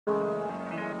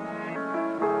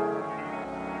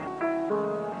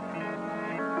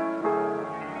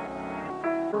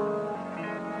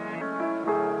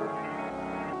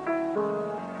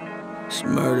It's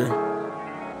murder,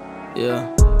 yeah.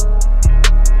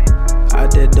 I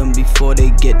did them before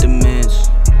they get demands.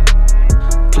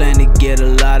 Plan to get a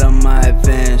lot on my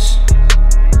advance.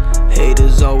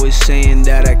 Haters always saying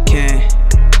that I can't,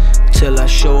 till I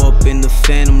show up in the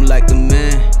phantom like the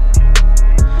man.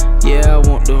 Yeah, I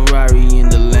want the Rari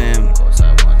and the Lamb.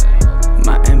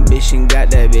 My ambition got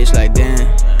that bitch like damn.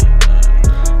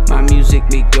 My music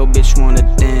make your bitch wanna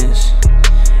dance.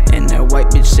 And that white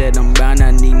bitch said I'm brown,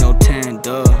 I need no tan,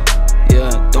 duh.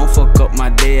 Yeah, don't fuck up my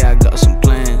day, I got some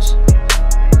plans.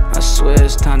 I swear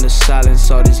it's time to silence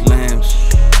all these lambs.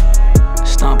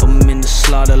 Stomp them in the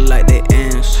slaughter like they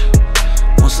ants.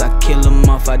 Once I kill them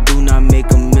off, I do not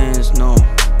make amends, no.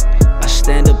 I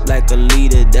stand up like a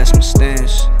leader, that's my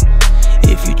stance.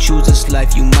 If you choose this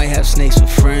life, you might have snakes for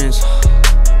friends.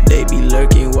 They be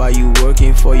lurking while you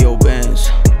working for your bands.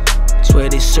 Swear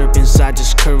they serpents, I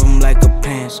just curve them like a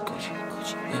pants.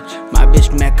 My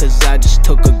bitch mad cause I just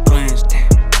took a glance, damn.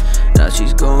 Now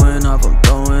she's going off, I'm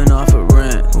throwing off a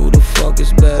rant. Who the fuck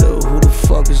is better? Who the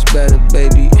fuck is better,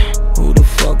 baby? Who the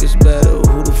fuck is better?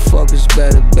 Who the fuck is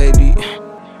better, baby?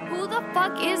 Who the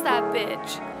fuck is that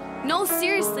bitch? No,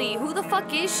 seriously, who the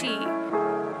fuck is she?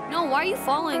 No, why are you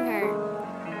following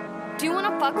her? Do you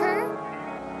wanna fuck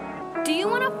her? Do you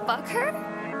wanna fuck her?